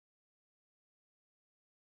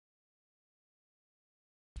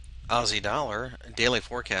Aussie dollar daily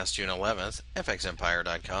forecast June 11th,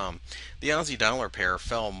 FXEmpire.com. The Aussie dollar pair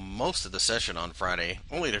fell most of the session on Friday,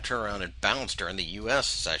 only to turn around and bounce during the US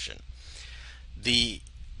session. The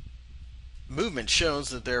movement shows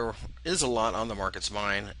that there is a lot on the market's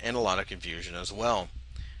mind and a lot of confusion as well,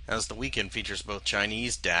 as the weekend features both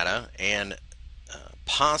Chinese data and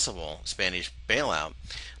possible Spanish bailout.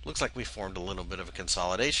 Looks like we formed a little bit of a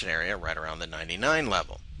consolidation area right around the 99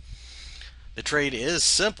 level. The trade is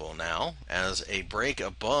simple now, as a break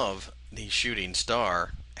above the shooting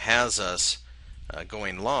star has us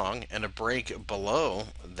going long, and a break below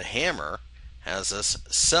the hammer has us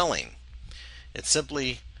selling. It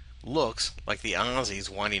simply looks like the Aussie's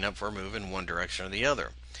winding up for a move in one direction or the other.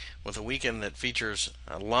 With a weekend that features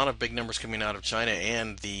a lot of big numbers coming out of China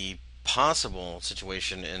and the possible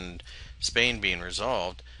situation in Spain being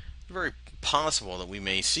resolved, it's very possible that we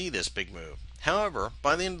may see this big move. However,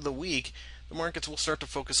 by the end of the week, the markets will start to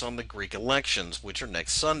focus on the Greek elections, which are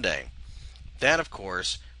next Sunday. That, of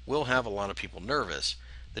course, will have a lot of people nervous.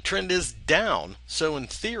 The trend is down, so in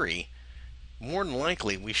theory, more than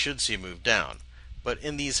likely we should see a move down. But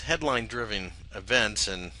in these headline-driven events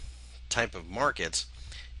and type of markets,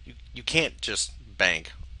 you can't just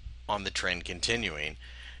bank on the trend continuing,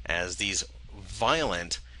 as these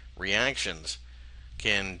violent reactions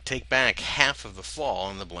can take back half of the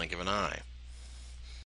fall in the blink of an eye.